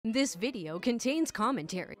This video contains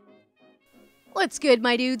commentary. What's good,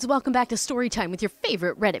 my dudes? Welcome back to Storytime with your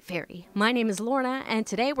favorite Reddit fairy. My name is Lorna, and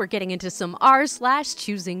today we're getting into some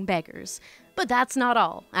r/ChoosingBeggars. But that's not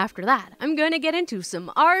all. After that, I'm gonna get into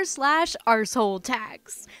some r/arsehole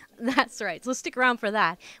tags. That's right, so stick around for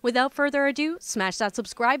that. Without further ado, smash that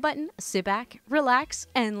subscribe button, sit back, relax,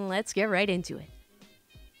 and let's get right into it.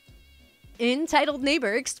 Entitled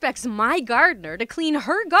neighbor expects my gardener to clean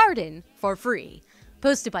her garden for free.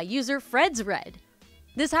 Posted by user Fred's Red.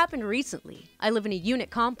 This happened recently. I live in a unit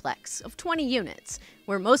complex of 20 units,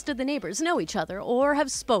 where most of the neighbors know each other or have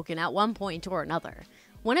spoken at one point or another.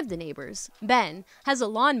 One of the neighbors, Ben, has a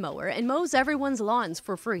lawnmower and mows everyone's lawns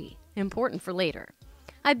for free. Important for later.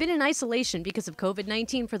 I've been in isolation because of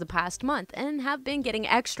COVID-19 for the past month and have been getting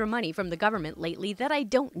extra money from the government lately that I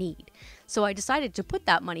don't need. So I decided to put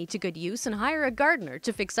that money to good use and hire a gardener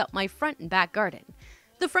to fix up my front and back garden.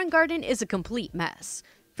 The front garden is a complete mess.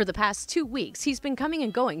 For the past 2 weeks, he's been coming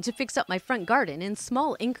and going to fix up my front garden in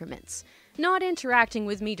small increments, not interacting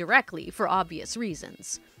with me directly for obvious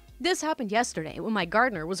reasons. This happened yesterday when my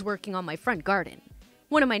gardener was working on my front garden.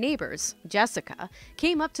 One of my neighbors, Jessica,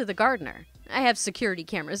 came up to the gardener. I have security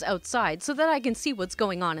cameras outside so that I can see what's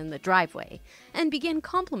going on in the driveway, and began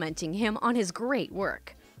complimenting him on his great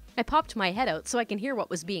work. I popped my head out so I can hear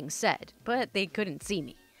what was being said, but they couldn't see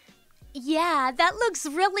me. Yeah, that looks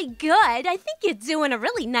really good. I think you're doing a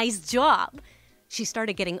really nice job. She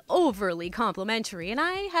started getting overly complimentary, and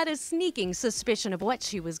I had a sneaking suspicion of what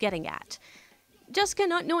she was getting at. Jessica,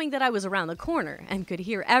 not knowing that I was around the corner and could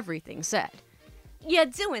hear everything said. You're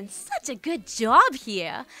doing such a good job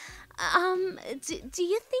here. Do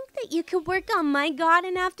you think that you could work on my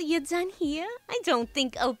garden after you're done here? I don't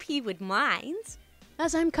think OP would mind.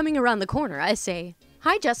 As I'm coming around the corner, I say,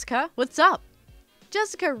 "Hi, Jessica, what's up?"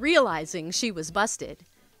 Jessica, realizing she was busted.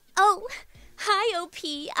 Oh, hi,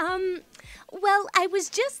 OP. Well, I was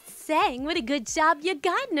just saying what a good job your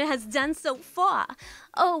gardener has done so far.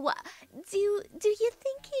 Oh, do you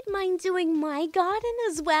think he'd mind doing my garden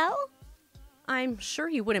as well? I'm sure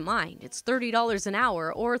he wouldn't mind. It's $30 an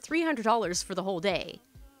hour or $300 for the whole day.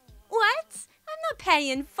 What? I'm not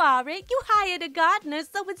paying for it. You hired a gardener,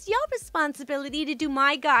 so it's your responsibility to do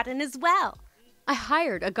my garden as well. I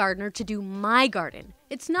hired a gardener to do my garden.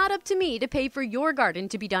 It's not up to me to pay for your garden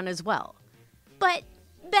to be done as well. But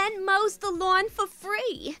Ben mows the lawn for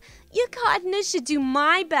free. Your gardener should do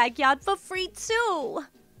my backyard for free too.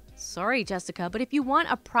 Sorry, Jessica, but if you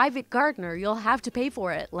want a private gardener, you'll have to pay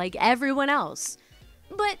for it like everyone else.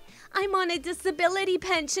 But I'm on a disability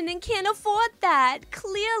pension and can't afford that.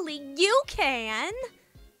 Clearly, you can.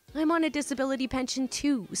 I'm on a disability pension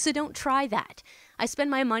too, so don't try that. I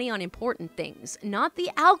spend my money on important things, not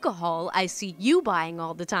the alcohol I see you buying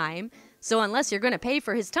all the time. So unless you're going to pay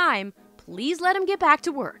for his time, please let him get back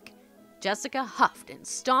to work. Jessica huffed and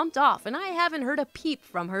stomped off, and I haven't heard a peep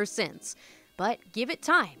from her since. But give it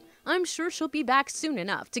time. I'm sure she'll be back soon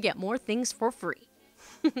enough to get more things for free.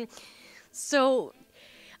 So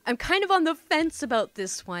I'm kind of on the fence about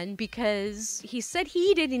this one because he said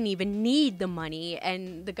he didn't even need the money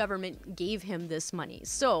and the government gave him this money.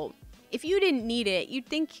 So if you didn't need it, you'd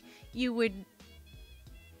think you would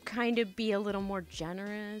kind of be a little more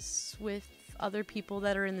generous with other people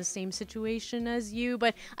that are in the same situation as you.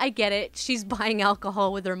 But I get it. She's buying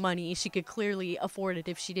alcohol with her money. She could clearly afford it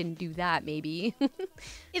if she didn't do that, maybe.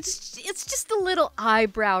 It's just a little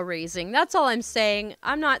eyebrow raising. That's all I'm saying.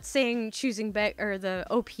 I'm not saying the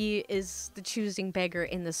OP is the choosing beggar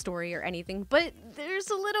in the story or anything, but there's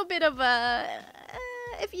a little bit of a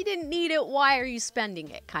if you didn't need it, why are you spending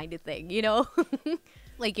it kind of thing, you know?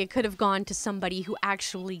 Like it could have gone to somebody who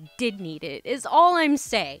actually did need it, is all I'm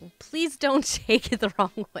saying. Please don't take it the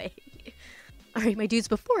wrong way. Alright, my dudes,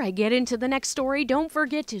 before I get into the next story, don't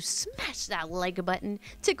forget to smash that like button,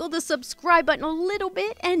 tickle the subscribe button a little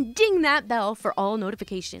bit, and ding that bell for all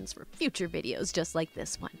notifications for future videos just like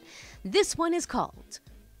this one. This one is called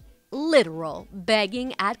Literal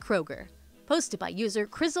Begging at Kroger, posted by user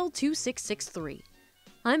Crizzle2663.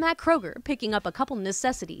 I'm at Kroger picking up a couple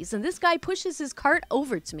necessities, and this guy pushes his cart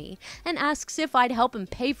over to me and asks if I'd help him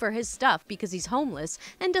pay for his stuff because he's homeless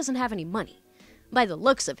and doesn't have any money. By the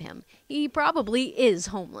looks of him, he probably is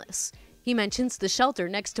homeless. He mentions the shelter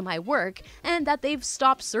next to my work and that they've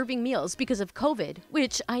stopped serving meals because of COVID,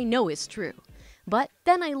 which I know is true. But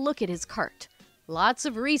then I look at his cart. Lots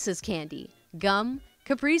of Reese's candy, gum,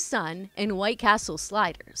 Capri Sun, and White Castle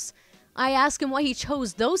sliders. I ask him why he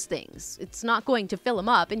chose those things. It's not going to fill him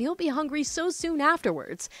up, and he'll be hungry so soon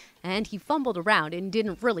afterwards. And he fumbled around and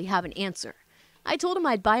didn't really have an answer. I told him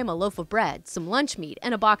I'd buy him a loaf of bread, some lunch meat,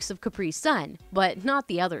 and a box of Capri Sun, but not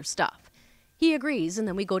the other stuff. He agrees, and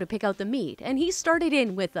then we go to pick out the meat, and he started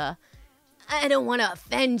in with I don't want to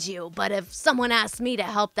offend you, but if someone asked me to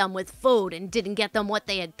help them with food and didn't get them what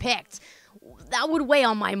they had picked, that would weigh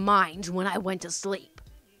on my mind when I went to sleep.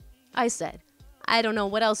 I said, I don't know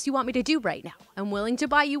what else you want me to do right now. I'm willing to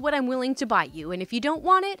buy you what I'm willing to buy you, and if you don't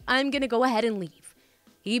want it, I'm gonna go ahead and leave.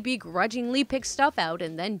 He begrudgingly picked stuff out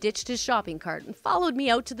and then ditched his shopping cart and followed me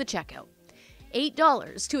out to the checkout.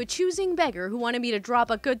 $8 to a choosing beggar who wanted me to drop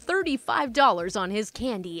a good $35 on his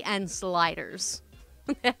candy and sliders.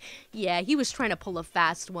 Yeah, he was trying to pull a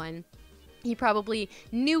fast one. He probably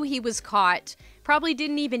knew he was caught, probably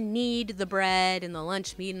didn't even need the bread and the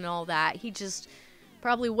lunch meat and all that. He just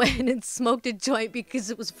probably went and smoked a joint because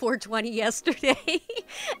it was 420 yesterday,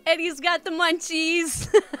 and he's got the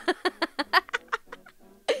munchies.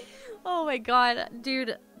 Oh my god,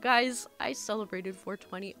 dude, guys, I celebrated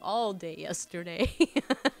 420 all day yesterday.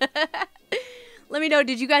 Let me know,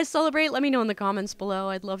 did you guys celebrate? Let me know in the comments below.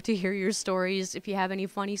 I'd love to hear your stories. If you have any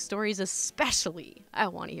funny stories, especially, I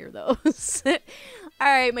want to hear those.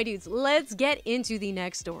 Alright, my dudes, let's get into the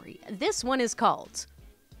next story. This one is called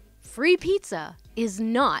Free Pizza is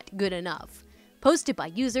Not Good Enough. Posted by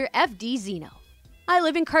user FDZeno. I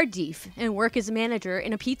live in Cardiff and work as a manager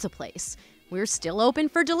in a pizza place. We're still open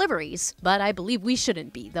for deliveries, but I believe we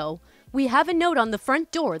shouldn't be, though. We have a note on the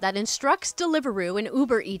front door that instructs Deliveroo and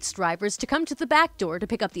Uber Eats drivers to come to the back door to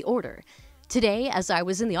pick up the order. Today, as I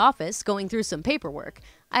was in the office going through some paperwork,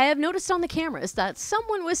 I have noticed on the cameras that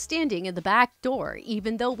someone was standing in the back door,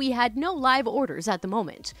 even though we had no live orders at the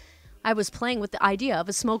moment. I was playing with the idea of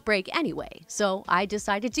a smoke break anyway, so I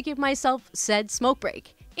decided to give myself said smoke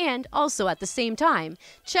break, and also at the same time,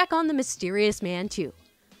 check on the mysterious man too.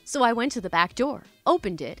 So I went to the back door,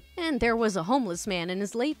 opened it, and there was a homeless man in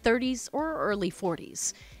his late 30s or early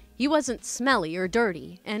 40s. He wasn't smelly or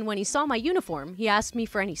dirty, and when he saw my uniform, he asked me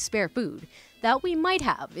for any spare food that we might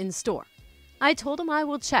have in store. I told him I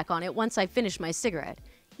will check on it once I finish my cigarette.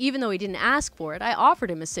 Even though he didn't ask for it, I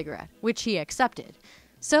offered him a cigarette, which he accepted.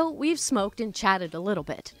 So we've smoked and chatted a little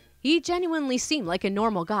bit. He genuinely seemed like a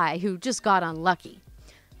normal guy who just got unlucky.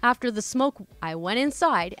 After the smoke, I went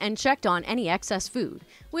inside and checked on any excess food,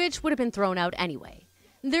 which would have been thrown out anyway.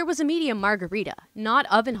 There was a medium margarita, not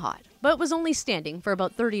oven hot, but was only standing for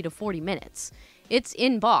about 30 to 40 minutes. It's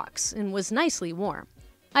in box and was nicely warm.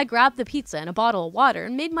 I grabbed the pizza and a bottle of water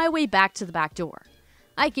and made my way back to the back door.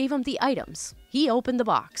 I gave him the items. He opened the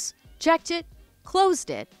box, checked it, closed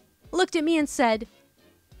it, looked at me and said,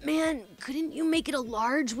 "Man, couldn't you make it a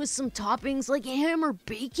large with some toppings like ham or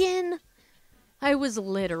bacon?" I was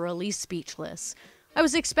literally speechless. I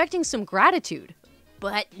was expecting some gratitude,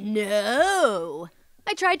 but no.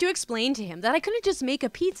 I tried to explain to him that I couldn't just make a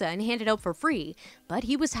pizza and hand it out for free, but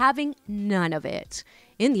he was having none of it.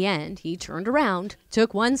 In the end, he turned around,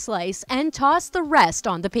 took one slice, and tossed the rest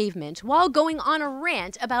on the pavement while going on a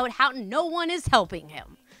rant about how no one is helping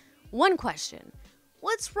him. One question: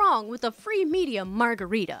 what's wrong with a free medium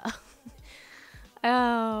margarita?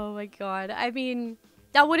 Oh my god, I mean,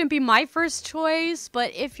 that wouldn't be my first choice,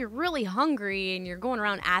 but if you're really hungry and you're going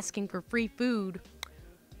around asking for free food,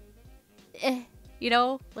 you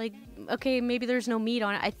know, like, okay, maybe there's no meat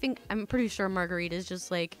on it. I'm pretty sure margarita is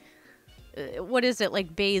just like, what is it,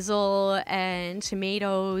 like basil and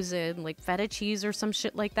tomatoes and like feta cheese or some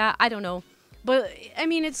shit like that. I don't know. But, I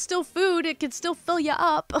mean, it's still food. It could still fill you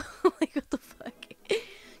up. Like, what the fuck?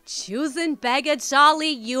 Choosing Beggar Charlie,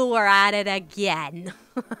 you are at it again.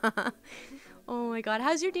 Oh my god,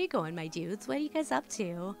 how's your day going, my dudes? What are you guys up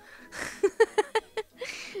to?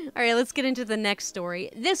 Alright, let's get into the next story.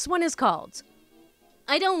 This one is called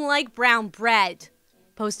I Don't Like Brown Bread.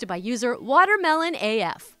 Posted by user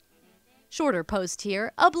WatermelonAF. Shorter post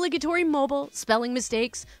here. Obligatory mobile, spelling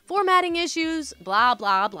mistakes, formatting issues, blah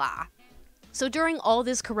blah blah. So during all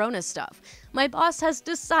this corona stuff, my boss has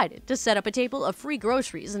decided to set up a table of free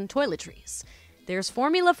groceries and toiletries. There's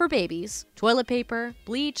formula for babies, toilet paper,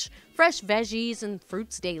 bleach, fresh veggies and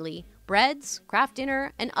fruits daily, breads, craft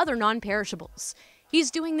dinner, and other non-perishables.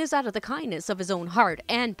 He's doing this out of the kindness of his own heart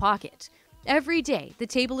and pocket. Every day, the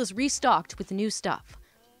table is restocked with new stuff.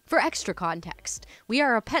 For extra context, we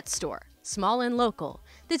are a pet store, small and local.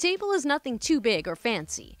 The table is nothing too big or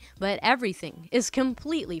fancy, but everything is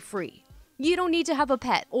completely free. You don't need to have a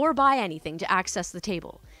pet or buy anything to access the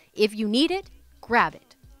table. If you need it, grab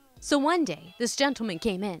it. So one day, this gentleman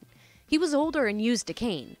came in. He was older and used a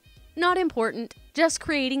cane. Not important, just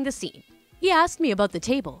creating the scene. He asked me about the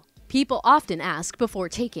table. People often ask before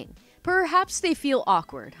taking. Perhaps they feel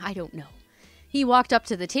awkward, I don't know. He walked up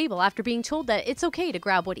to the table after being told that it's okay to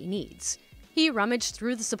grab what he needs. He rummaged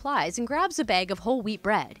through the supplies and grabs a bag of whole wheat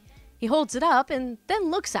bread. He holds it up and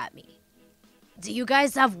then looks at me. Do you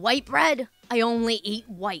guys have white bread? I only eat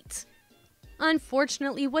white.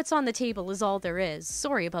 Unfortunately, what's on the table is all there is.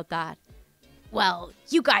 Sorry about that. Well,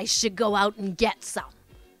 you guys should go out and get some.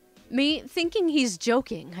 Me, thinking he's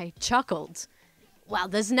joking, I chuckled. Well,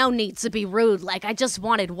 there's no need to be rude, like I just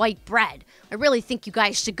wanted white bread. I really think you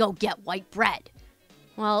guys should go get white bread.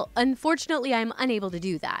 Well, unfortunately, I'm unable to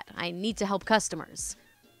do that. I need to help customers.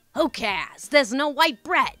 Who cares? There's no white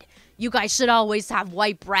bread. You guys should always have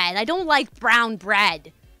white bread. I don't like brown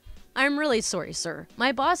bread. I'm really sorry, sir.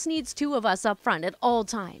 My boss needs 2 of us up front at all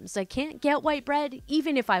times. I can't get white bread,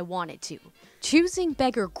 even if I wanted to. Choosing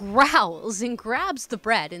Beggar growls and grabs the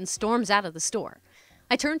bread and storms out of the store.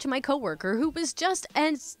 I turned to my coworker, who was just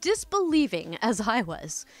as disbelieving as I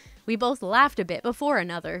was. We both laughed a bit before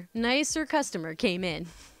another nicer customer came in.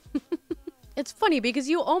 It's funny because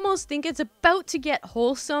you almost think it's about to get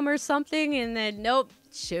wholesome or something, and then nope,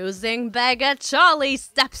 Choosing Beggar Charlie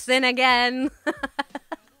steps in again.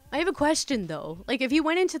 I have a question though. Like, if he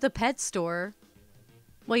went into the pet store,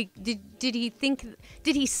 like, did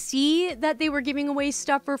he see that they were giving away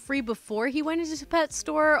stuff for free before he went into the pet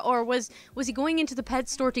store, or was he going into the pet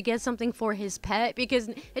store to get something for his pet? Because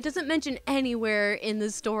it doesn't mention anywhere in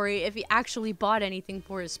the story if he actually bought anything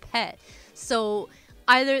for his pet. So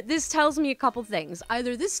either this tells me a couple things.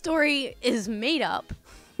 Either this story is made up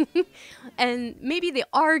and maybe they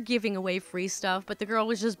are giving away free stuff, but the girl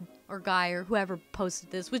was just, or guy, or whoever posted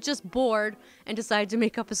this, was just bored and decided to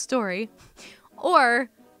make up a story. Or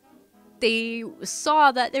they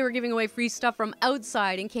saw that they were giving away free stuff from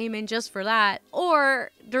outside and came in just for that. Or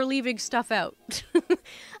they're leaving stuff out.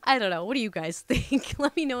 I don't know. What do you guys think?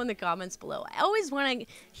 Let me know in the comments below. I always want to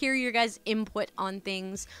hear your guys' input on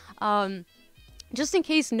things. Just in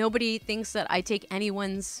case nobody thinks that I take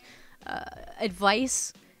anyone's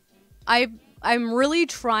advice. I'm really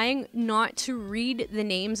trying not to read the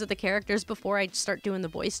names of the characters before I start doing the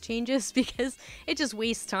voice changes, because it just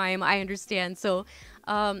wastes time, I understand. So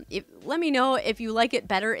let me know if you like it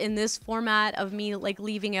better in this format of me like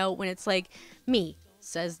leaving out when it's like, me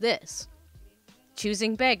says this,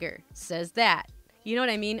 Choosing Beggar says that. You know what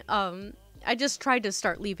I mean? I just tried to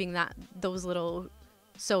start leaving those little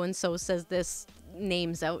so-and-so says this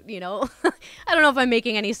names out, you know? I don't know if I'm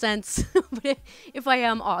making any sense, but if I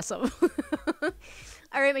am, awesome.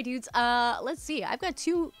 All right, my dudes, let's see. I've got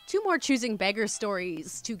two more Choosing Beggar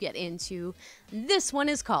stories to get into. This one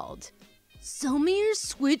is called Sell Me Your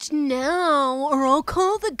Switch Now or I'll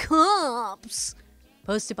Call the Cops.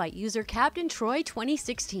 Posted by user Captain Troy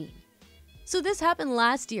 2016. So this happened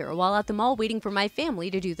last year while at the mall waiting for my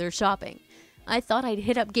family to do their shopping. I thought I'd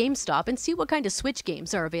hit up GameStop and see what kind of Switch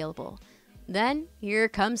games are available. Then, here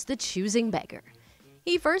comes the Choosing Beggar.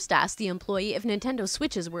 He first asked the employee if Nintendo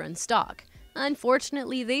Switches were in stock.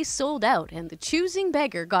 Unfortunately, they sold out and the Choosing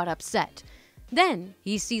Beggar got upset. Then,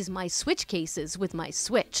 he sees my Switch cases with my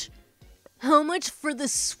Switch. How much for the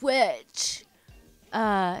Switch?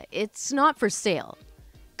 It's not for sale.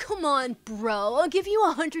 Come on, bro, I'll give you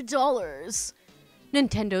 $100.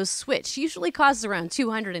 Nintendo's Switch usually costs around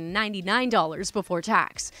 $299 before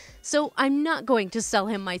tax, so I'm not going to sell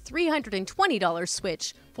him my $320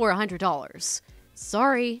 Switch for $100.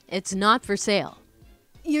 Sorry, it's not for sale.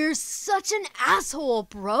 You're such an asshole,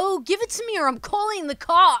 bro. Give it to me or I'm calling the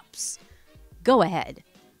cops. Go ahead.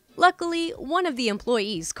 Luckily, one of the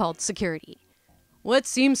employees called security. What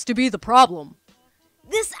seems to be the problem?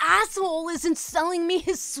 This asshole isn't selling me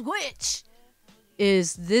his Switch.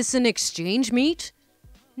 Is this an exchange meet?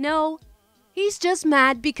 No, he's just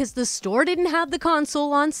mad because the store didn't have the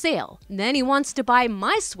console on sale. Then he wants to buy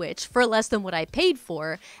my Switch for less than what I paid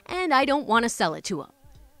for, and I don't want to sell it to him.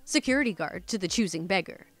 Security guard to the Choosing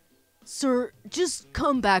Beggar. Sir, just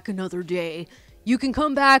come back another day. You can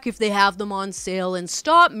come back if they have them on sale and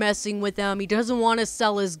stop messing with them. He doesn't want to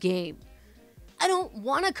sell his game. I don't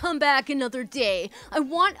want to come back another day. I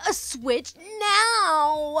want a Switch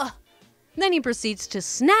now. Then he proceeds to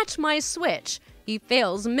snatch my Switch. He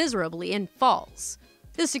fails miserably and falls.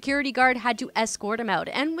 The security guard had to escort him out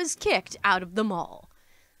and was kicked out of the mall.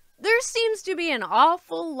 There seems to be an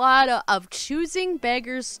awful lot of Choosing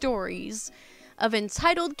Beggars stories of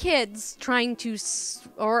entitled kids trying to,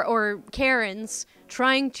 or Karens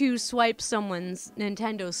trying to swipe someone's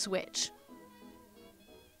Nintendo Switch.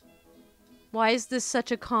 Why is this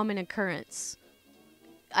such a common occurrence?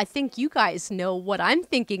 I think you guys know what I'm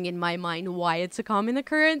thinking in my mind, why it's a common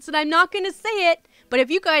occurrence, and I'm not going to say it, but if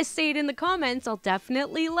you guys say it in the comments, I'll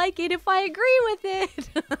definitely like it if I agree with it.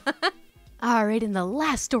 Alright, and the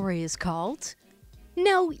last story is called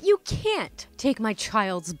No, You Can't Take My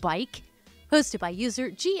Child's Bike, hosted by user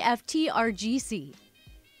GFTRGC.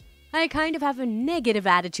 I kind of have a negative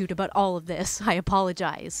attitude about all of this. I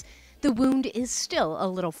apologize. The wound is still a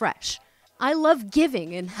little fresh. I love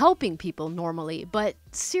giving and helping people normally, but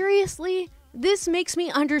seriously, this makes me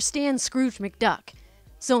understand Scrooge McDuck.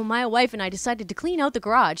 So my wife and I decided to clean out the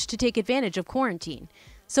garage to take advantage of quarantine.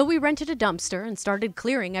 So we rented a dumpster and started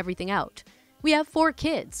clearing everything out. We have 4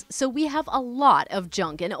 kids, so we have a lot of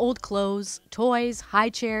junk and old clothes, toys, high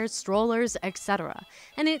chairs, strollers, etc.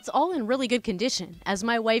 And it's all in really good condition, as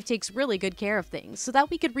my wife takes really good care of things so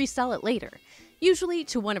that we could resell it later, usually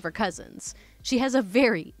to one of her cousins. She has a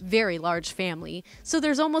very, very large family, so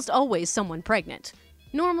there's almost always someone pregnant.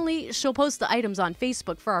 Normally, she'll post the items on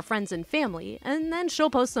Facebook for our friends and family, and then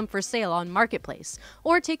she'll post them for sale on Marketplace,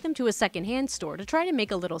 or take them to a secondhand store to try to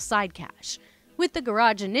make a little side cash. With the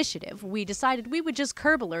garage initiative, we decided we would just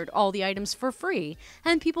curb alert all the items for free,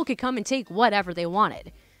 and people could come and take whatever they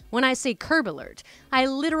wanted. When I say curb alert, I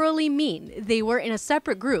literally mean they were in a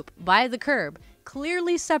separate group by the curb,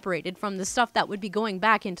 clearly separated from the stuff that would be going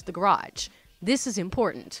back into the garage. This is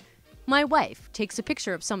important. My wife takes a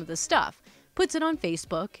picture of some of the stuff, puts it on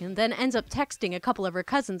Facebook, and then ends up texting a couple of her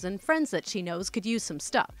cousins and friends that she knows could use some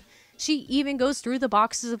stuff. She even goes through the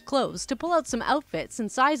boxes of clothes to pull out some outfits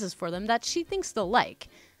and sizes for them that she thinks they'll like.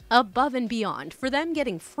 Above and beyond for them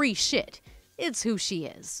getting free shit. It's who she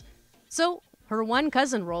is. So, her one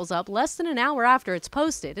cousin rolls up less than an hour after it's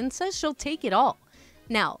posted and says she'll take it all.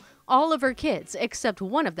 Now, all of her kids, except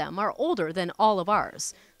one of them, are older than all of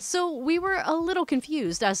ours. So we were a little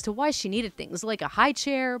confused as to why she needed things like a high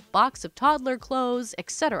chair, box of toddler clothes,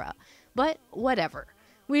 etc. But whatever.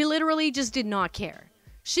 We literally just did not care.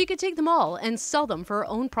 She could take them all and sell them for her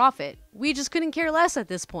own profit. We just couldn't care less at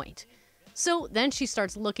this point. So then she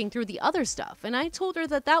starts looking through the other stuff, and I told her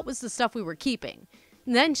that that was the stuff we were keeping.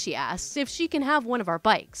 Then she asks if she can have one of our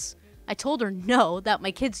bikes. I told her no, that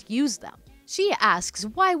my kids use them. She asks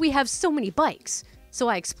why we have so many bikes. So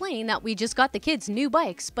I explain that we just got the kids new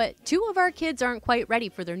bikes, but 2 of our kids aren't quite ready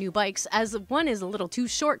for their new bikes, as one is a little too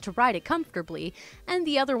short to ride it comfortably, and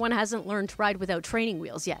the other one hasn't learned to ride without training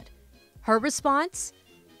wheels yet. Her response?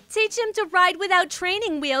 Teach him to ride without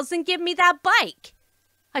training wheels and give me that bike.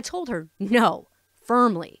 I told her no,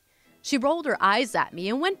 firmly. She rolled her eyes at me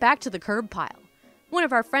and went back to the curb pile. One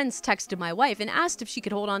of our friends texted my wife and asked if she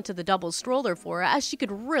could hold on to the double stroller for her, as she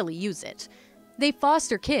could really use it. They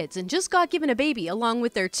foster kids and just got given a baby along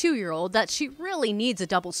with their 2-year-old that she really needs a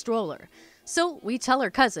double stroller. So we tell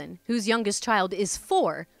her cousin, whose youngest child is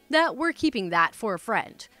 4, that we're keeping that for a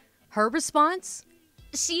friend. Her response?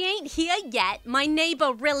 She ain't here yet. My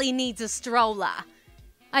neighbor really needs a stroller.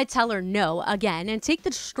 I tell her no again and take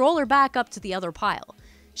the stroller back up to the other pile.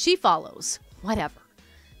 She follows. Whatever.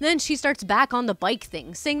 Then she starts back on the bike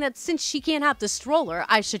thing, saying that since she can't have the stroller,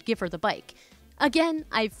 I should give her the bike. Again,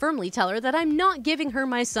 I firmly tell her that I'm not giving her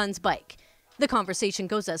my son's bike. The conversation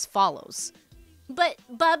goes as follows. But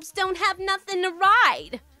Bubs don't have nothing to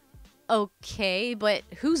ride. Okay, but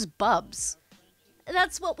who's Bubs?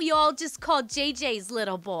 That's what we all just call JJ's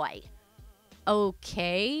little boy.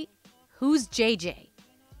 Okay, who's JJ?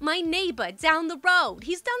 My neighbor down the road.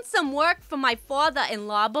 He's done some work for my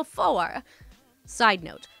father-in-law before. Side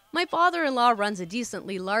note, my father-in-law runs a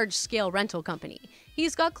decently large-scale rental company.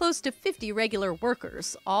 He's got close to 50 regular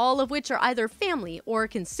workers, all of which are either family or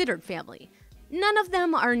considered family. None of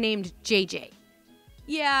them are named JJ.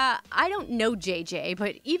 Yeah, I don't know JJ,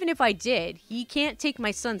 but even if I did, he can't take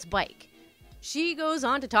my son's bike. She goes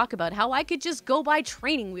on to talk about how I could just go buy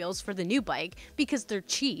training wheels for the new bike because they're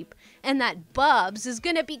cheap, and that Bubs is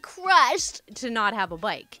gonna be crushed to not have a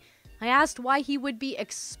bike. I asked why he would be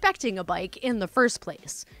expecting a bike in the first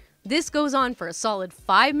place. This goes on for a solid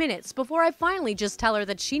 5 minutes before I finally just tell her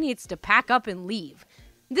that she needs to pack up and leave.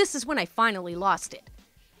 This is when I finally lost it.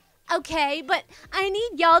 Okay, but I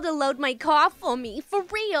need y'all to load my car for me, for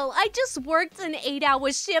real. I just worked an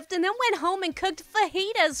 8-hour shift and then went home and cooked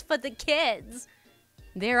fajitas for the kids.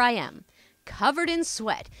 There I am, covered in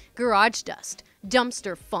sweat, garage dust,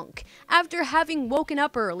 dumpster funk, after having woken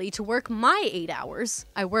up early to work my 8 hours,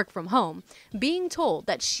 I work from home, being told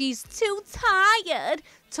that she's too tired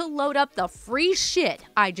to load up the free shit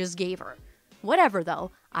I just gave her. Whatever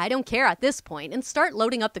though, I don't care at this point and start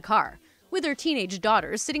loading up the car, with her teenage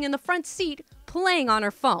daughter sitting in the front seat playing on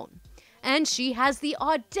her phone. And she has the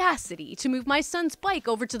audacity to move my son's bike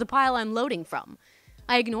over to the pile I'm loading from.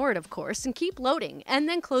 I ignore it, of course, and keep loading, and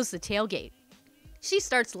then close the tailgate. She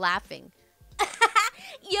starts laughing.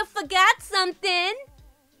 You forgot something.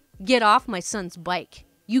 Get off my son's bike.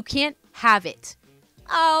 You can't have it.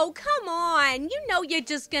 Oh, come on. You know you're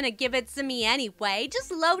just gonna give it to me anyway. Just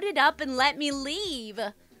load it up and let me leave.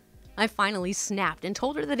 I finally snapped and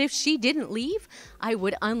told her that if she didn't leave, I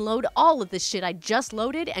would unload all of the shit I just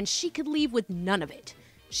loaded and she could leave with none of it.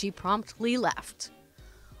 She promptly left.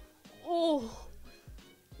 Oh.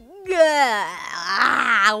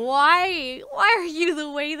 Why are you the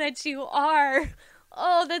way that you are?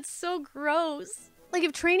 Oh, that's so gross. Like,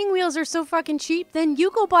 if training wheels are so fucking cheap, then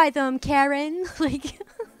you go buy them, Karen. Like,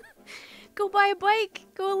 go buy a bike.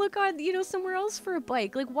 Go look on, somewhere else for a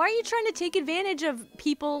bike. Like, why are you trying to take advantage of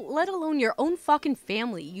people, let alone your own fucking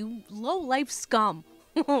family, you low-life scum?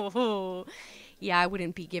 Yeah, I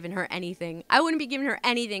wouldn't be giving her anything. I wouldn't be giving her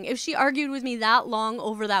anything. If she argued with me that long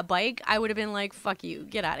over that bike, I would have been like, fuck you,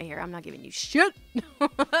 get out of here. I'm not giving you shit.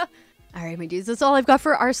 All right, my dudes, that's all I've got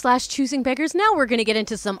for r/ChoosingBeggars. Now we're going to get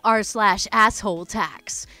into some r/asshole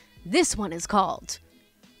tax. This one is called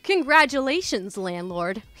Congratulations,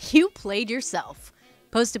 Landlord. You played yourself.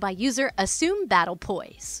 Posted by user Assume Battle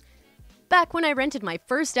Poise. Back when I rented my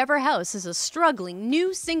first ever house as a struggling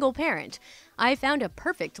new single parent, I found a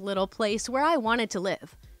perfect little place where I wanted to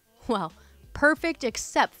live. Well, perfect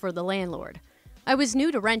except for the landlord. I was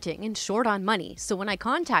new to renting and short on money, so when I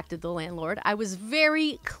contacted the landlord, I was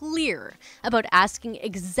very clear about asking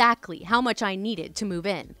exactly how much I needed to move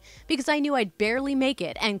in, because I knew I'd barely make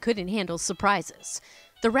it and couldn't handle surprises.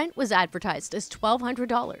 The rent was advertised as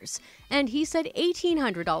 $1,200, and he said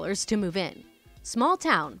 $1,800 to move in. Small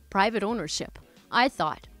town, private ownership. I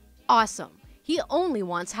thought, awesome. He only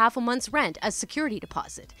wants half a month's rent as security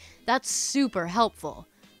deposit. That's super helpful.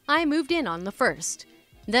 I moved in on the 1st.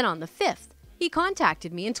 Then on the 5th, he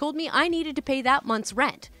contacted me and told me I needed to pay that month's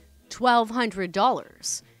rent,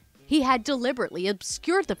 $1,200. He had deliberately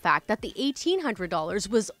obscured the fact that the $1,800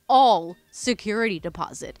 was all security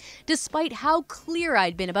deposit, despite how clear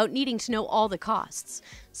I'd been about needing to know all the costs.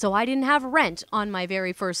 So I didn't have rent on my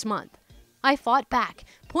very first month. I fought back,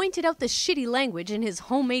 pointed out the shitty language in his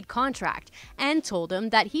homemade contract, and told him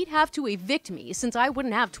that he'd have to evict me since I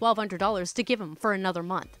wouldn't have $1,200 to give him for another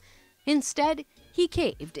month. Instead, he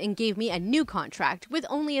caved and gave me a new contract with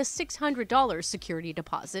only a $600 security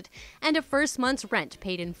deposit and a first month's rent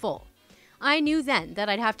paid in full. I knew then that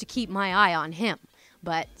I'd have to keep my eye on him,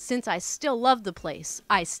 but since I still loved the place,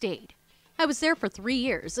 I stayed. I was there for 3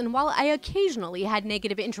 years, and while I occasionally had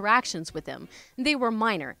negative interactions with him, they were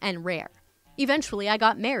minor and rare. Eventually, I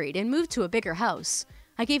got married and moved to a bigger house.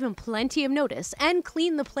 I gave him plenty of notice and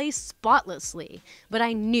cleaned the place spotlessly, but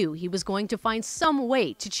I knew he was going to find some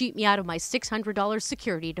way to cheat me out of my $600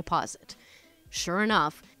 security deposit. Sure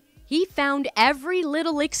enough, he found every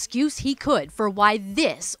little excuse he could for why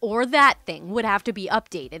this or that thing would have to be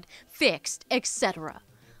updated, fixed, etc.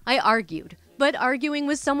 I argued, but arguing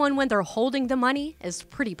with someone when they're holding the money is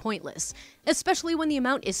pretty pointless, especially when the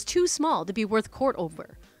amount is too small to be worth court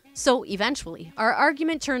over. So eventually, our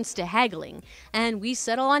argument turns to haggling, and we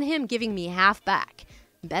settle on him giving me half back.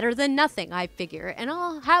 Better than nothing, I figure, and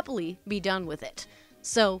I'll happily be done with it.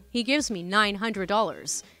 So he gives me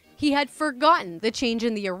 $900. He had forgotten the change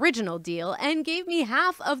in the original deal and gave me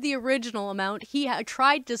half of the original amount he had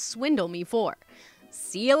tried to swindle me for.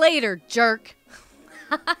 See you later, jerk.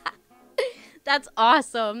 That's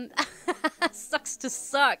awesome. Sucks to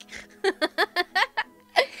suck.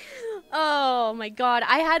 Oh my god,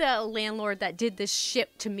 I had a landlord that did this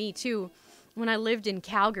shit to me too when I lived in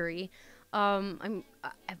Calgary. I'm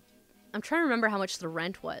trying to remember how much the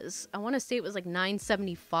rent was. I want to say it was like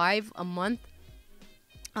 $9.75 a month.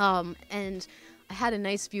 And I had a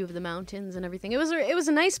nice view of the mountains and everything. It was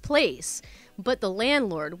a nice place, but the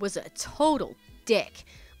landlord was a total dick.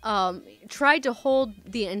 Tried to hold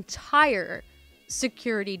the entire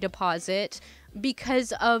security deposit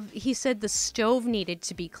because he said the stove needed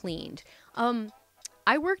to be cleaned.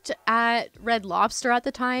 I worked at Red Lobster at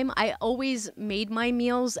the time. I always made my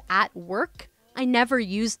meals at work. I never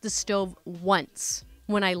used the stove once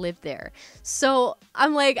when I lived there. So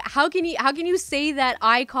I'm like, how can you say that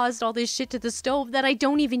I caused all this shit to the stove that I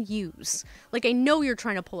don't even use? Like, I know you're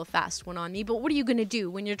trying to pull a fast one on me, but what are you gonna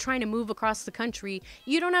do when you're trying to move across the country?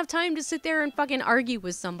 You don't have time to sit there and fucking argue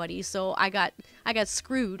with somebody. So I got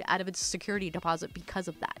screwed out of its security deposit because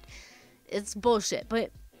of that. It's bullshit,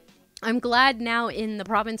 but I'm glad now in the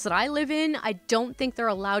province that I live in, I don't think they're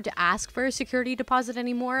allowed to ask for a security deposit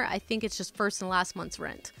anymore. I think it's just first and last month's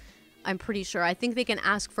rent. I'm pretty sure. I think they can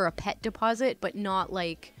ask for a pet deposit, but not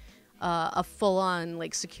like a full-on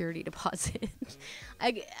like security deposit.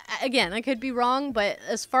 Again, I could be wrong, but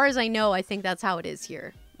as far as I know, I think that's how it is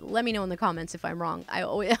here. Let me know in the comments if I'm wrong. I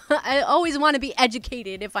always want to be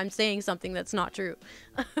educated if I'm saying something that's not true.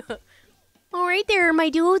 Alright there, my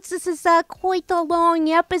dudes, this is quite a long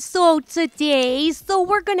episode today, so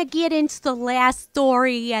we're gonna get into the last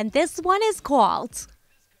story, and this one is called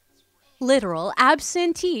Literal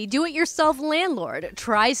absentee do-it-yourself landlord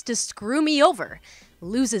tries to screw me over.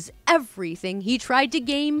 Loses everything he tried to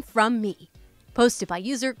game from me. Posted by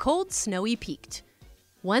user Cold Snowy Peaked.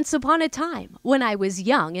 Once upon a time, when I was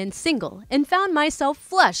young and single and found myself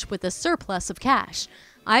flush with a surplus of cash,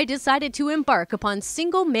 I decided to embark upon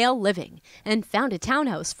single male living and found a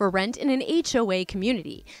townhouse for rent in an HOA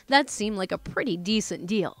community that seemed like a pretty decent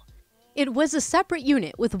deal. It was a separate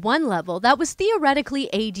unit with one level that was theoretically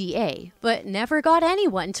ADA, but never got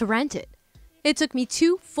anyone to rent it. It took me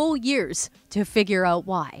 2 full years to figure out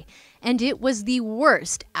why, and it was the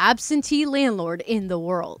worst absentee landlord in the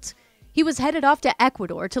world. He was headed off to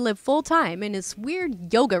Ecuador to live full-time in his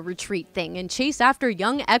weird yoga retreat thing and chase after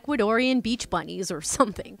young Ecuadorian beach bunnies or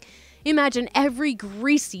something. Imagine every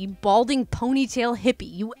greasy, balding ponytail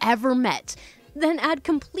hippie you ever met, then add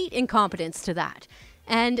complete incompetence to that,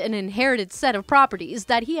 and an inherited set of properties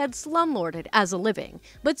that he had slumlorded as a living,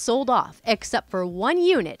 but sold off except for one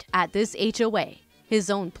unit at this HOA, his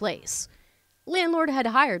own place. Landlord had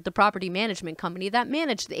hired the property management company that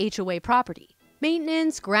managed the HOA property,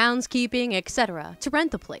 maintenance, groundskeeping, etc., to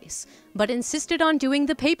rent the place, but insisted on doing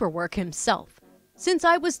the paperwork himself. Since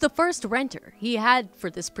I was the first renter he had for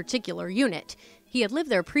this particular unit, he had lived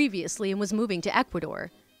there previously and was moving to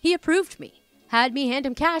Ecuador, he approved me, had me hand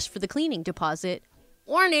him cash for the cleaning deposit.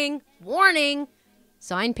 Warning! Warning!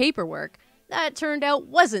 Signed paperwork that turned out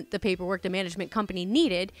wasn't the paperwork the management company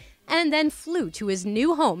needed, and then flew to his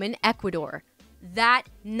new home in Ecuador that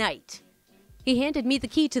night. He handed me the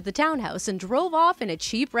key to the townhouse and drove off in a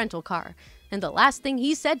cheap rental car, and the last thing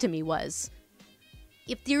he said to me was,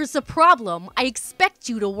 "If there's a problem, I expect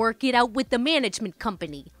you to work it out with the management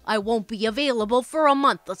company. I won't be available for a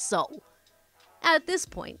month or so." At this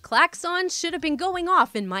point, klaxons should have been going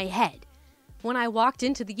off in my head. When I walked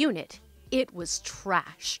into the unit, it was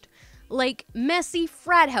trashed. Like messy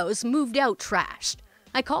frat house moved out trashed.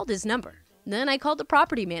 I called his number. Then I called the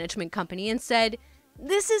property management company and said,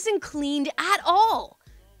 "This isn't cleaned at all."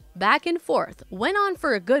 Back and forth went on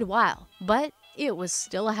for a good while, but it was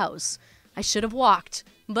still a house. I should have walked,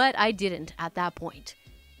 but I didn't at that point.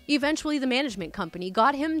 Eventually, the management company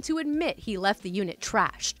got him to admit he left the unit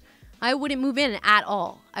trashed. I wouldn't move in at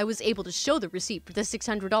all. I was able to show the receipt for the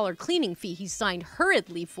 $600 cleaning fee he signed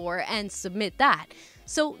hurriedly for and submit that.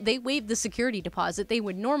 So they waived the security deposit they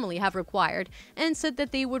would normally have required and said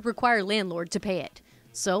that they would require landlord to pay it.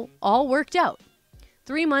 So all worked out.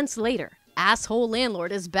 3 months later, asshole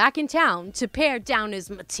landlord is back in town to pare down his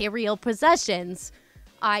material possessions,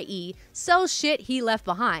 i.e. sell shit he left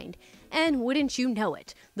behind, and wouldn't you know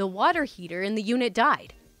it, the water heater in the unit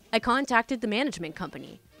died. I contacted the management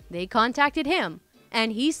company. They contacted him,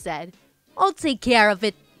 and he said, "I'll take care of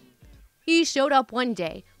it." He showed up one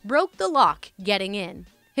day, broke the lock getting in.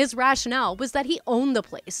 His rationale was that he owned the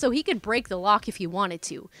place, so he could break the lock if he wanted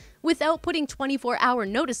to, without putting 24-hour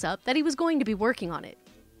notice up that he was going to be working on it.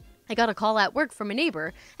 I got a call at work from a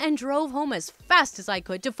neighbor and drove home as fast as I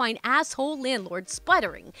could to find asshole landlord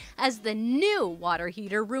sputtering as the new water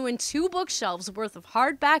heater ruined 2 bookshelves worth of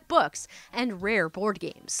hardback books and rare board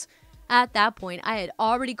games. At that point, I had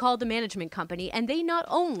already called the management company, and they not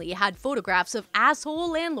only had photographs of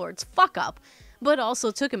asshole landlord's fuck-up, but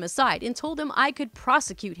also took him aside and told him I could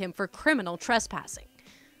prosecute him for criminal trespassing.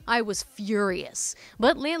 I was furious,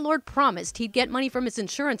 but landlord promised he'd get money from his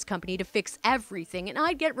insurance company to fix everything and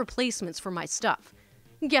I'd get replacements for my stuff.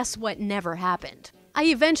 Guess what never happened? I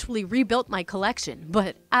eventually rebuilt my collection,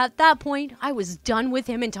 but at that point, I was done with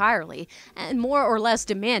him entirely and more or less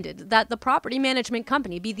demanded that the property management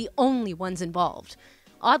company be the only ones involved.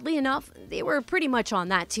 Oddly enough, they were pretty much on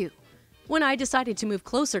that too. When I decided to move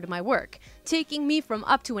closer to my work, taking me from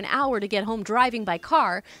up to an hour to get home driving by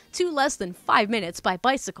car to less than 5 minutes by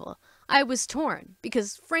bicycle, I was torn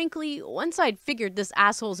because, frankly, once I'd figured this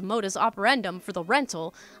asshole's modus operandum for the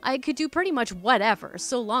rental, I could do pretty much whatever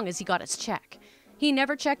so long as he got his check. He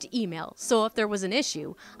never checked email, so if there was an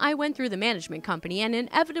issue, I went through the management company and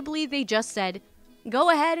inevitably they just said,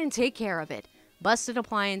 "Go ahead and take care of it, busted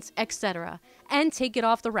appliance, etc., and take it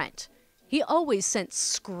off the rent." He always sent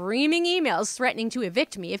screaming emails threatening to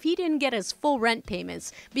evict me if he didn't get his full rent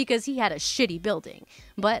payments because he had a shitty building.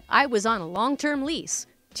 But I was on a long-term lease,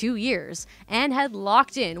 2 years, and had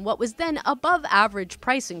locked in what was then above average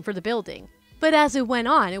pricing for the building. But as it went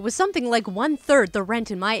on, it was something like 1/3 the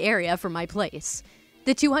rent in my area for my place.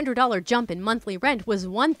 The $200 jump in monthly rent was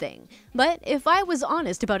one thing, but if I was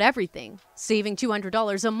honest about everything, saving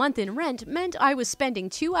 $200 a month in rent meant I was spending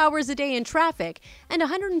 2 hours a day in traffic and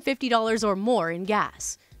 $150 or more in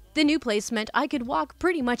gas. The new place meant I could walk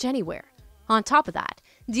pretty much anywhere. On top of that,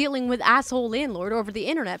 Dealing with asshole landlord over the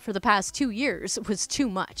internet for the past 2 years was too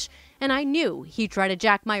much, and I knew he'd try to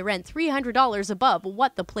jack my rent $300 above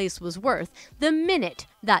what the place was worth the minute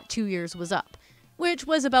that 2 years was up, which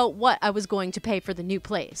was about what I was going to pay for the new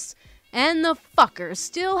place. And the fucker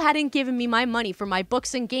still hadn't given me my money for my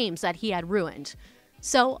books and games that he had ruined.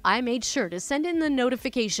 So I made sure to send in the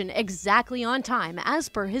notification exactly on time as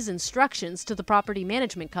per his instructions to the property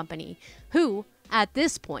management company, who, at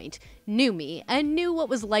this point, knew me and knew what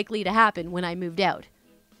was likely to happen when I moved out.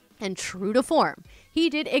 And true to form, he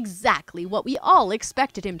did exactly what we all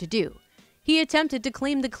expected him to do. He attempted to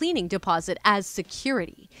claim the cleaning deposit as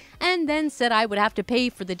security, and then said I would have to pay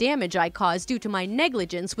for the damage I caused due to my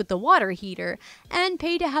negligence with the water heater and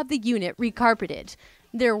pay to have the unit recarpeted.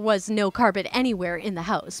 There was no carpet anywhere in the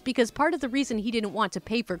house because part of the reason he didn't want to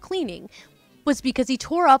pay for cleaning was because he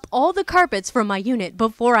tore up all the carpets from my unit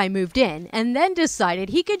before I moved in and then decided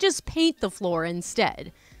he could just paint the floor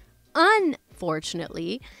instead.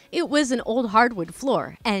 Unfortunately, it was an old hardwood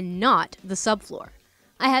floor and not the subfloor.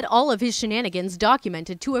 I had all of his shenanigans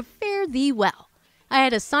documented to a fare thee well. I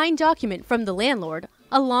had a signed document from the landlord,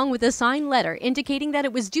 along with a signed letter indicating that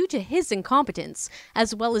it was due to his incompetence,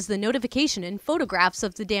 as well as the notification and photographs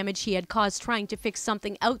of the damage he had caused trying to fix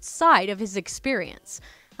something outside of his experience.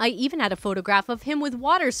 I even had a photograph of him with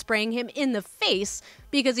water spraying him in the face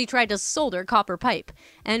because he tried to solder copper pipe,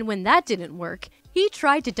 and when that didn't work, he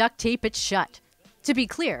tried to duct tape it shut. To be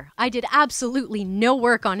clear, I did absolutely no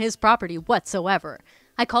work on his property whatsoever.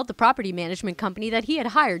 I called the property management company that he had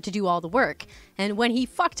hired to do all the work, and when he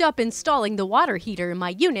fucked up installing the water heater in my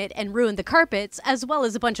unit and ruined the carpets as well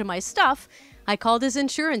as a bunch of my stuff, I called his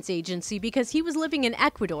insurance agency because he was living in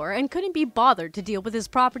Ecuador and couldn't be bothered to deal with his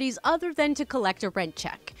properties other than to collect a rent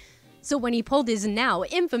check. So when he pulled his now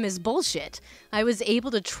infamous bullshit, I was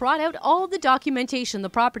able to trot out all the documentation the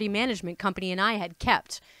property management company and I had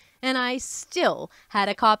kept. And I still had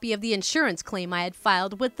a copy of the insurance claim I had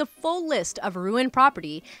filed with the full list of ruined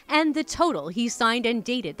property and the total he signed and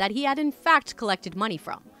dated that he had in fact collected money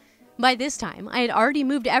from. By this time, I had already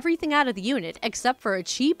moved everything out of the unit except for a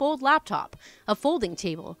cheap old laptop, a folding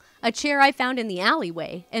table, a chair I found in the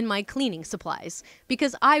alleyway, and my cleaning supplies,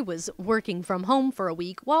 because I was working from home for a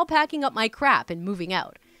week while packing up my crap and moving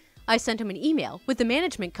out. I sent him an email with the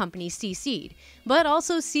management company CC'd, but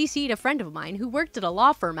also CC'd a friend of mine who worked at a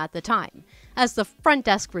law firm at the time, as the front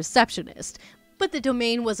desk receptionist, but the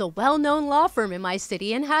domain was a well-known law firm in my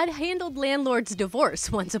city and had handled landlord's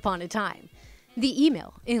divorce once upon a time. The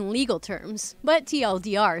email, in legal terms, but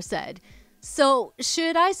TLDR, said, "So,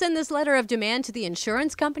 should I send this letter of demand to the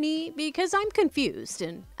insurance company? Because I'm confused,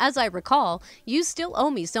 and as I recall, you still owe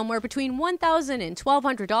me somewhere between $1,000 and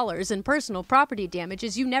 $1,200 in personal property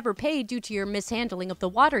damages you never paid due to your mishandling of the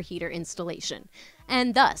water heater installation,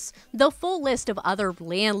 and thus, the full list of other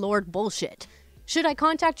landlord bullshit. Should I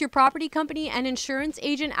contact your property company and insurance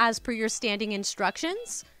agent as per your standing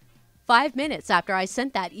instructions?" 5 minutes after I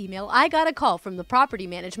sent that email, I got a call from the property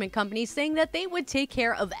management company saying that they would take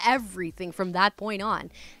care of everything from that point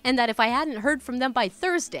on, and that if I hadn't heard from them by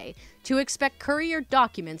Thursday, to expect courier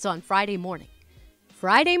documents on Friday morning.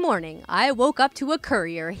 Friday morning, I woke up to a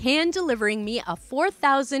courier hand-delivering me a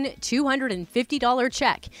 $4,250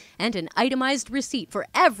 check and an itemized receipt for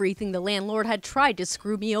everything the landlord had tried to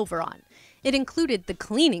screw me over on. It included the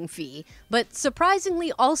cleaning fee, but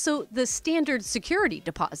surprisingly also the standard security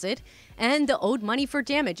deposit, and the owed money for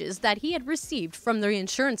damages that he had received from the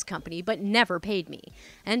insurance company but never paid me,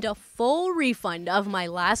 and a full refund of my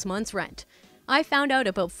last month's rent. I found out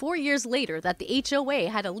about 4 years later that the HOA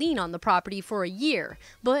had a lien on the property for a year,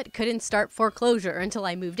 but couldn't start foreclosure until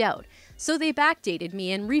I moved out, so they backdated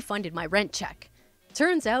me and refunded my rent check.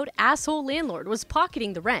 Turns out, asshole landlord was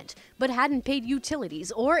pocketing the rent, but hadn't paid utilities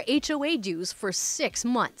or HOA dues for 6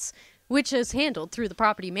 months, which is handled through the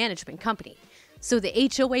property management company. So the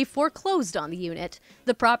HOA foreclosed on the unit,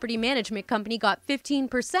 the property management company got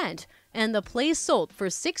 15%, and the place sold for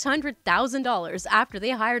 $600,000 after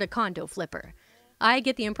they hired a condo flipper. I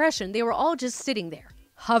get the impression they were all just sitting there,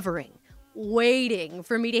 hovering, waiting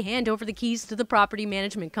for me to hand over the keys to the property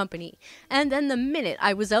management company. And then the minute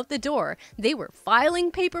I was out the door, they were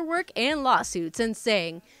filing paperwork and lawsuits and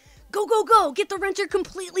saying, "Go, go, go, get the renter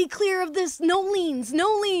completely clear of this, no liens, no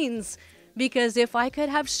liens." Because if I could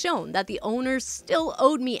have shown that the owners still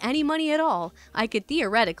owed me any money at all, I could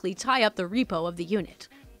theoretically tie up the repo of the unit.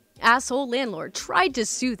 Asshole landlord tried to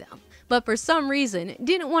sue them, but for some reason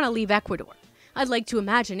didn't want to leave Ecuador. I'd like to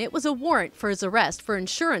imagine it was a warrant for his arrest for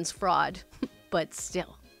insurance fraud, but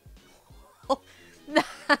still.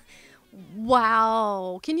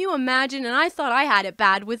 Wow. Can you imagine? And I thought I had it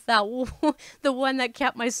bad with that the one that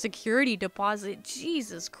kept my security deposit.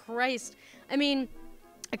 Jesus Christ. I mean,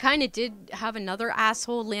 I kind of did have another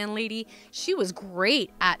asshole landlady. She was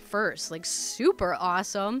great at first, like super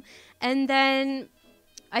awesome. And then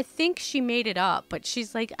I think she made it up, but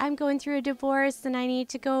she's like, I'm going through a divorce and I need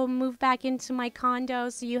to go move back into my condo,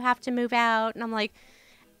 so you have to move out. And I'm like,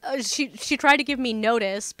 she tried to give me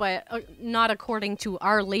notice, but not according to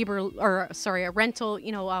our rental,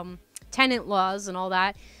 tenant laws and all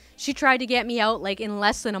that. She tried to get me out like in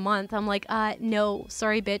less than a month. I'm like, no,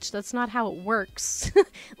 sorry, bitch, that's not how it works.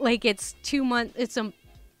 Like it's 2 months, it's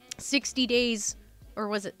 60 days, or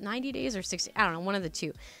was it 90 days or 60? I don't know, one of the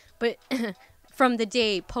two. But from the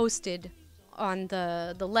day posted on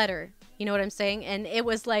the letter, you know what I'm saying? And it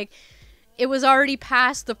was like, it was already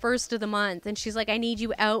past the 1st of the month, and she's like, I need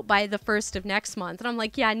you out by the 1st of next month. And I'm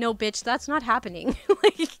like, yeah, no, bitch, that's not happening.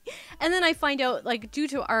 And then I find out, like, due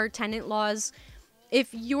to our tenant laws,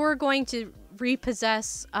 if you're going to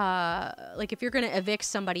repossess, like if you're going to evict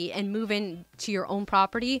somebody and move in to your own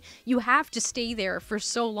property, you have to stay there for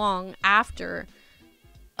so long after,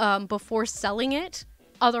 before selling it.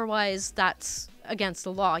 Otherwise, that's against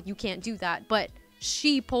the law. You can't do that. But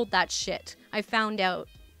she pulled that shit. I found out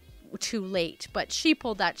too late, but she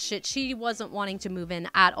pulled that shit. She wasn't wanting to move in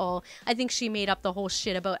at all. I think she made up the whole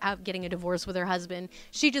shit about getting a divorce with her husband.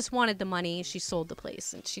 She just wanted the money. She sold the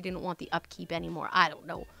place and she didn't want the upkeep anymore. I don't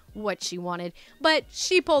know what she wanted, but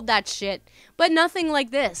she pulled that shit. But nothing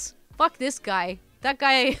like this. Fuck this guy. That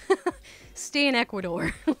guy stay in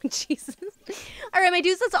Ecuador. Jesus. All right, my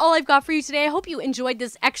dudes, that's all I've got for you today. I hope you enjoyed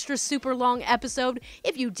this extra super long episode.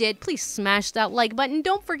 If you did, please smash that like button.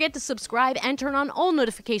 Don't forget to subscribe and turn on all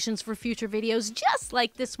notifications for future videos just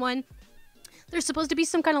like this one. There's supposed to be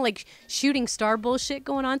some kind of like shooting star bullshit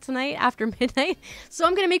going on tonight after midnight. So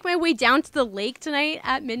I'm going to make my way down to the lake tonight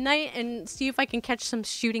at midnight and see if I can catch some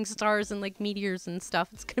shooting stars and like meteors and stuff.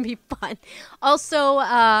 It's going to be fun. Also,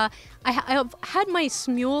 I have had my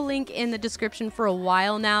Smule link in the description for a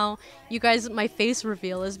while now. You guys, my face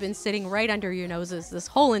reveal has been sitting right under your noses this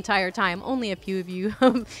whole entire time. Only a few of you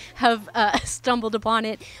have stumbled upon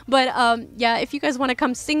it. But yeah, if you guys want to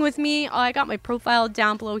come sing with me, I got my profile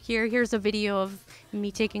down below here. Here's a video of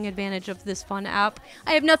me taking advantage of this fun app.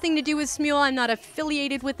 I have nothing to do with Smule. I'm not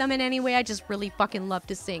affiliated with them in any way. I just really fucking love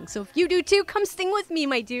to sing. So if you do too, come sing with me,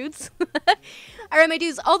 my dudes. All right, my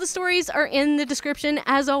dudes, all the stories are in the description.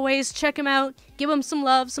 As always, check them out. Give them some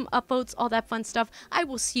love, some upvotes, all that fun stuff. I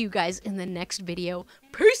will see you guys in the next video.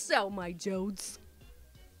 Peace out, my dudes.